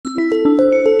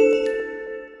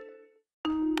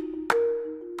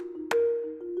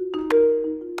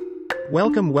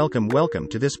Welcome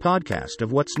to this podcast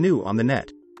of What's New on the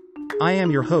Net. I am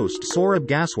your host Saurabh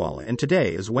Gaswala, and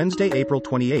today is Wednesday, April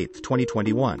 28,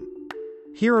 2021.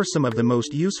 Here are some of the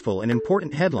most useful and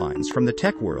important headlines from the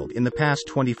tech world in the past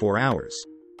 24 hours.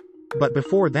 But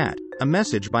before that, a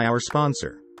message by our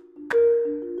sponsor.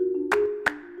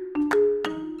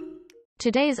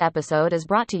 Today's episode is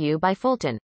brought to you by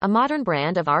Fulton, a modern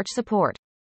brand of arch support.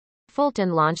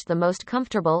 Fulton launched the most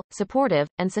comfortable, supportive,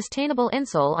 and sustainable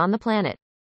insole on the planet.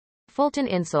 Fulton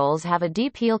insoles have a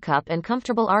deep heel cup and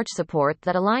comfortable arch support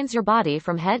that aligns your body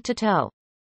from head to toe.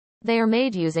 They are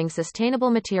made using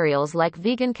sustainable materials like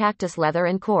vegan cactus leather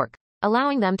and cork,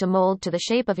 allowing them to mold to the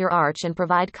shape of your arch and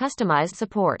provide customized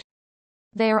support.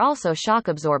 They are also shock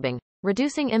absorbing,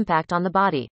 reducing impact on the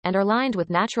body, and are lined with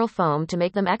natural foam to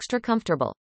make them extra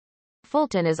comfortable.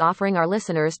 Fulton is offering our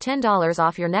listeners $10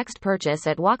 off your next purchase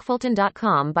at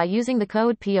walkfulton.com by using the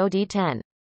code POD10.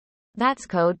 That's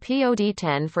code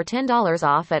POD10 for $10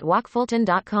 off at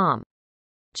walkfulton.com.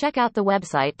 Check out the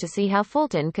website to see how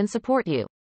Fulton can support you.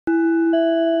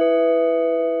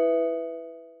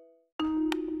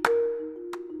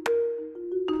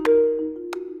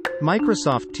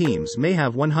 Microsoft Teams may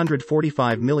have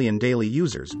 145 million daily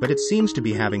users, but it seems to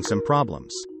be having some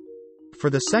problems. For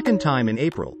the second time in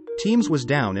April, Teams was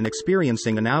down and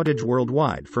experiencing an outage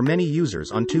worldwide for many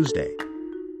users on Tuesday.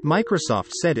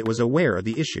 Microsoft said it was aware of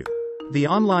the issue. The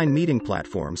online meeting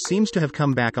platform seems to have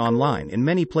come back online in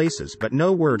many places, but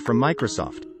no word from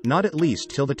Microsoft, not at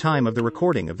least till the time of the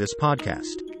recording of this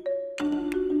podcast.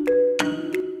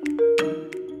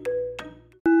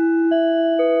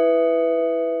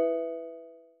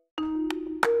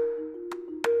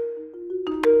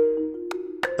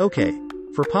 Okay,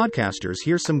 for podcasters,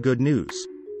 here's some good news.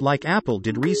 Like Apple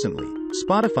did recently,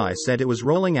 Spotify said it was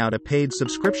rolling out a paid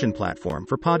subscription platform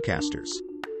for podcasters.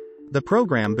 The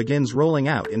program begins rolling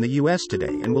out in the US today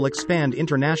and will expand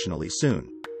internationally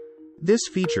soon. This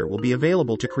feature will be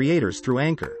available to creators through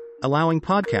Anchor, allowing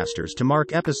podcasters to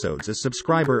mark episodes as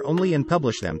subscriber only and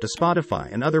publish them to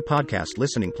Spotify and other podcast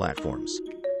listening platforms.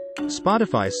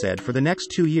 Spotify said for the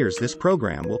next 2 years this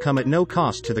program will come at no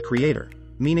cost to the creator,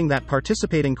 meaning that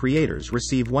participating creators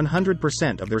receive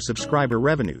 100% of their subscriber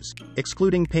revenues,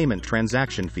 excluding payment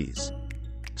transaction fees.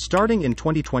 Starting in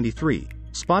 2023,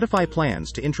 Spotify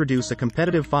plans to introduce a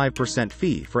competitive 5%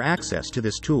 fee for access to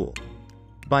this tool.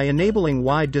 By enabling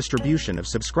wide distribution of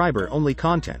subscriber-only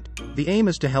content, the aim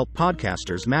is to help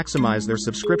podcasters maximize their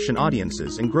subscription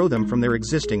audiences and grow them from their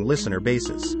existing listener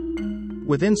bases.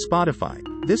 Within Spotify,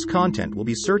 this content will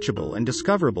be searchable and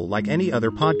discoverable like any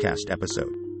other podcast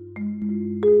episode.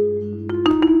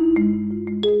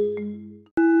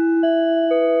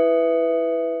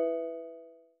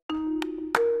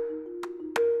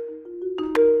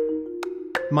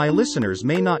 My listeners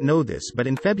may not know this, but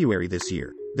in February this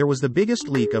year, there was the biggest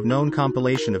leak of known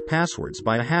compilation of passwords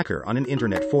by a hacker on an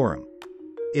internet forum.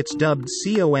 It's dubbed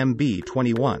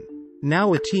COMB21.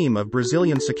 Now a team of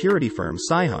Brazilian security firm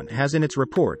Cyhunt has in its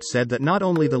report said that not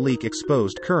only the leak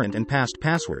exposed current and past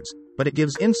passwords, but it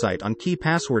gives insight on key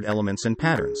password elements and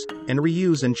patterns, and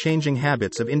reuse and changing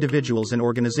habits of individuals and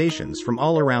organizations from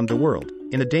all around the world,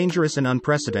 in a dangerous and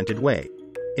unprecedented way.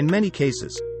 In many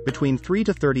cases, between 3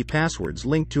 to 30 passwords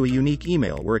linked to a unique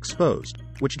email were exposed,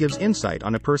 which gives insight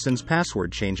on a person's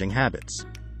password changing habits.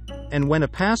 And when a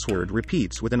password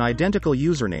repeats with an identical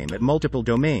username at multiple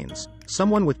domains,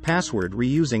 someone with password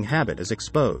reusing habit is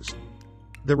exposed.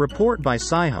 The report by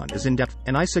Cyhunt is in-depth,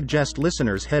 and I suggest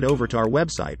listeners head over to our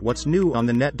website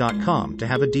what'snewonthenet.com to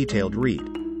have a detailed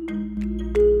read.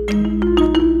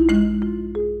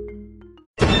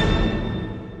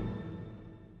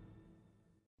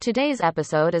 Today's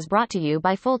episode is brought to you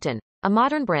by Fulton, a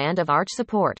modern brand of arch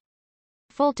support.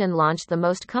 Fulton launched the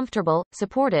most comfortable,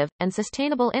 supportive, and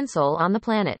sustainable insole on the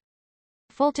planet.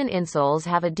 Fulton insoles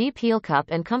have a deep heel cup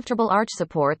and comfortable arch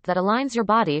support that aligns your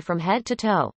body from head to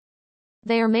toe.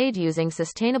 They are made using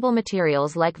sustainable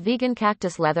materials like vegan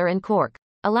cactus leather and cork,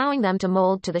 allowing them to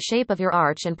mold to the shape of your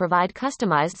arch and provide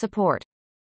customized support.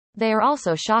 They are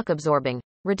also shock absorbing,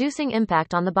 reducing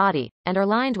impact on the body, and are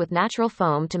lined with natural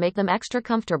foam to make them extra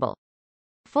comfortable.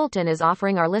 Fulton is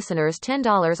offering our listeners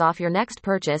 $10 off your next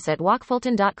purchase at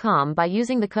walkfulton.com by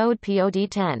using the code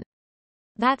POD10.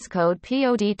 That's code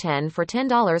POD10 for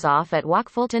 $10 off at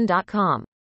walkfulton.com.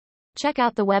 Check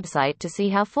out the website to see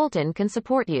how Fulton can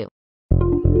support you.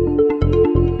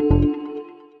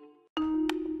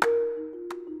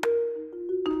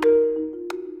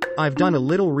 I've done a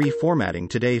little reformatting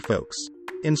today, folks.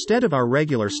 Instead of our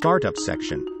regular startup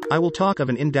section, I will talk of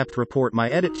an in-depth report my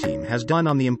edit team has done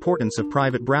on the importance of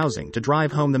private browsing to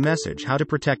drive home the message how to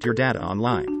protect your data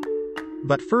online.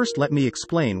 But first let me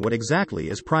explain what exactly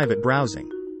is private browsing.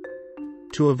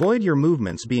 To avoid your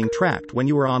movements being tracked when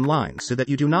you are online so that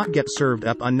you do not get served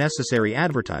up unnecessary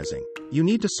advertising, you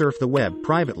need to surf the web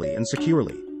privately and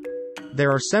securely.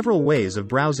 There are several ways of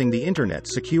browsing the internet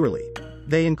securely.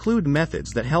 They include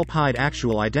methods that help hide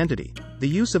actual identity, the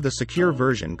use of the secure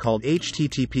version called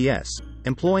HTTPS,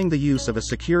 employing the use of a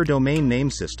secure domain name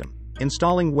system,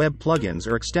 installing web plugins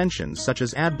or extensions such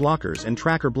as ad blockers and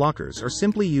tracker blockers, or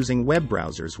simply using web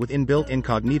browsers with inbuilt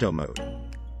incognito mode.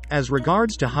 As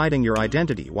regards to hiding your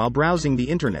identity while browsing the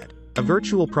internet, a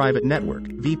virtual private network,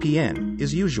 VPN,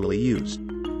 is usually used.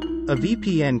 A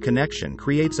VPN connection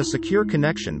creates a secure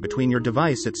connection between your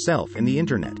device itself and the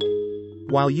internet.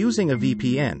 While using a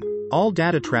VPN, all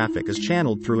data traffic is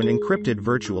channeled through an encrypted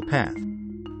virtual path.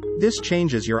 This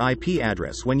changes your IP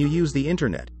address when you use the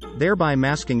internet, thereby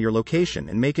masking your location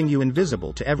and making you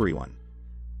invisible to everyone.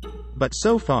 But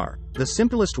so far, the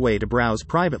simplest way to browse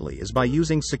privately is by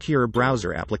using secure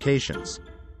browser applications.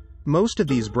 Most of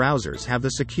these browsers have the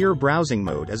secure browsing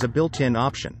mode as a built-in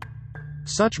option.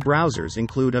 Such browsers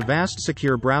include Avast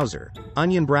Secure Browser,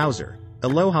 Onion Browser,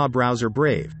 Aloha Browser,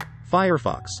 Brave,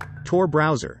 Firefox, Tor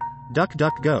Browser,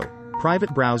 DuckDuckGo,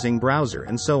 Private Browsing Browser,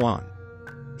 and so on.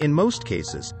 In most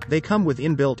cases, they come with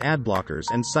inbuilt ad blockers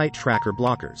and site tracker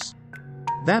blockers.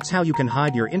 That's how you can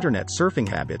hide your internet surfing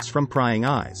habits from prying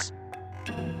eyes.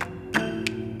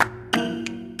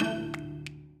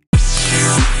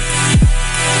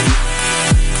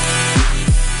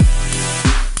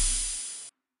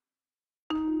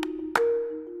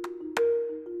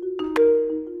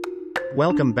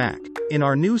 Welcome back. In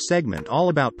our new segment all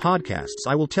about podcasts,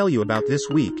 I will tell you about This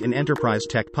Week in Enterprise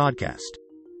Tech podcast.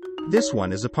 This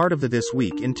one is a part of the This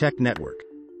Week in Tech network.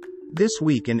 This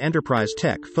Week in Enterprise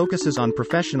Tech focuses on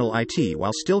professional IT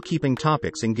while still keeping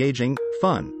topics engaging,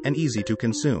 fun, and easy to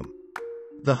consume.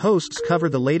 The hosts cover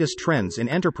the latest trends in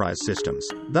enterprise systems,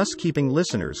 thus keeping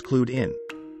listeners clued in.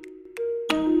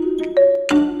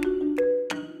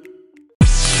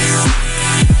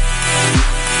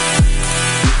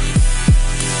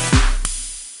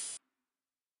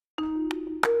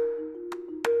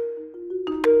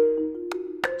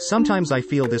 Sometimes I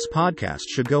feel this podcast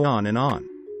should go on and on.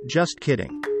 Just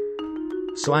kidding.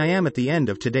 So I am at the end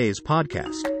of today's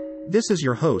podcast. This is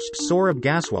your host Saurabh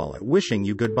Gaswala wishing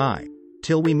you goodbye.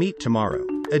 Till we meet tomorrow.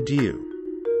 Adieu.